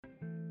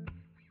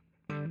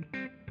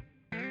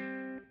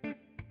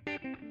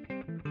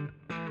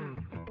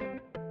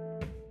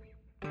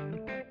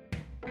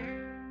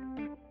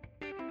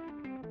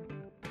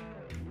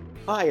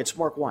Hi, it's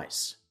Mark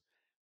Weiss.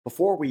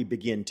 Before we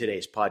begin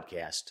today's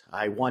podcast,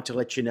 I want to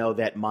let you know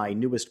that my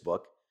newest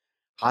book,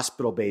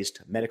 Hospital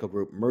Based Medical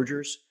Group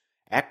Mergers,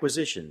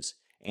 Acquisitions,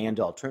 and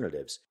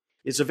Alternatives,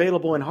 is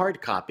available in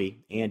hard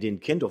copy and in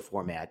Kindle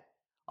format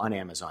on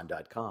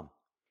Amazon.com.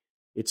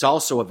 It's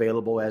also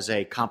available as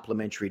a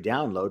complimentary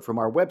download from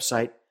our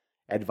website,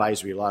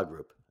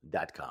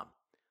 advisorylawgroup.com.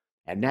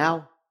 And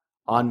now,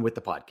 on with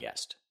the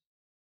podcast.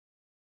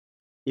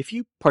 If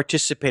you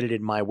participated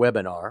in my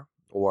webinar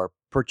or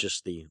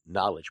purchased the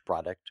knowledge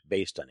product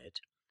based on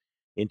it,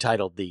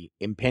 entitled The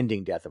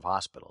Impending Death of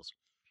Hospitals,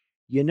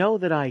 you know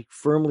that I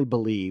firmly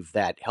believe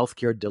that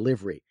healthcare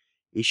delivery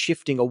is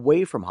shifting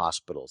away from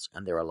hospitals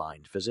and their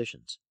aligned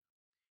physicians.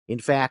 In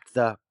fact,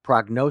 the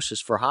prognosis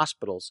for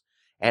hospitals,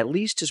 at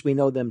least as we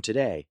know them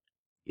today,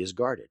 is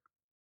guarded.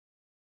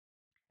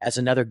 As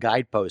another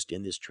guidepost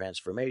in this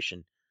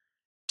transformation,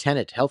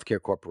 Tenet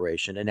Healthcare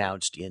Corporation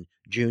announced in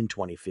June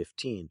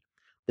 2015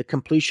 the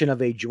completion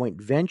of a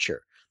joint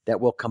venture that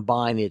will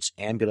combine its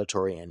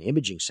ambulatory and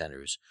imaging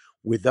centers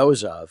with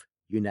those of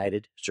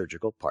United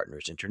Surgical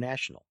Partners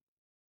International,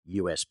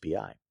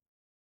 USPI.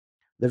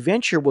 The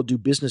venture will do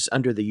business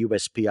under the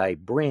USPI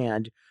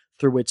brand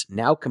through its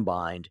now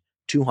combined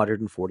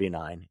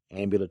 249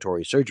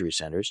 ambulatory surgery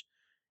centers,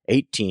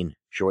 18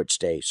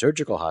 short-stay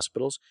surgical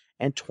hospitals,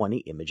 and 20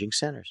 imaging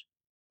centers.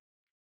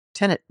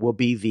 Tenet will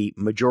be the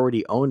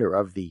majority owner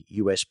of the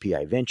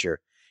USPI venture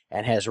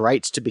and has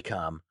rights to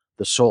become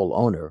the sole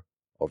owner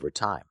over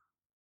time.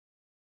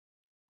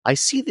 I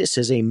see this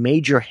as a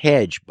major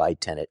hedge by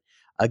Tenet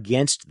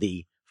against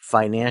the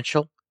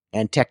financial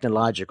and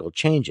technological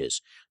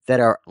changes that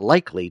are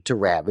likely to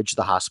ravage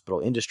the hospital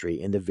industry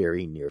in the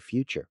very near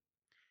future.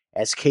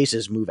 As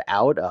cases move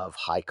out of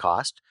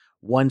high-cost,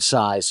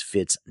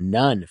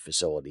 one-size-fits-none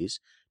facilities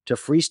to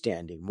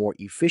freestanding, more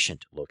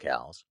efficient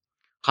locales,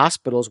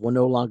 hospitals will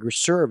no longer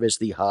serve as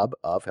the hub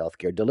of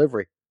healthcare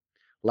delivery.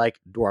 Like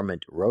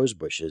dormant rose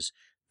bushes,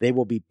 they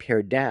will be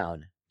pared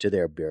down to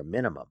their bare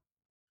minimum.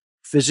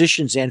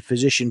 Physicians and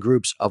physician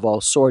groups of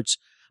all sorts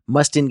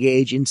must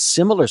engage in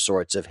similar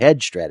sorts of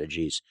hedge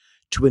strategies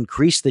to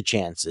increase the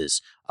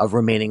chances of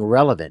remaining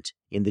relevant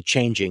in the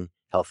changing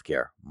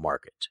healthcare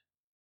market.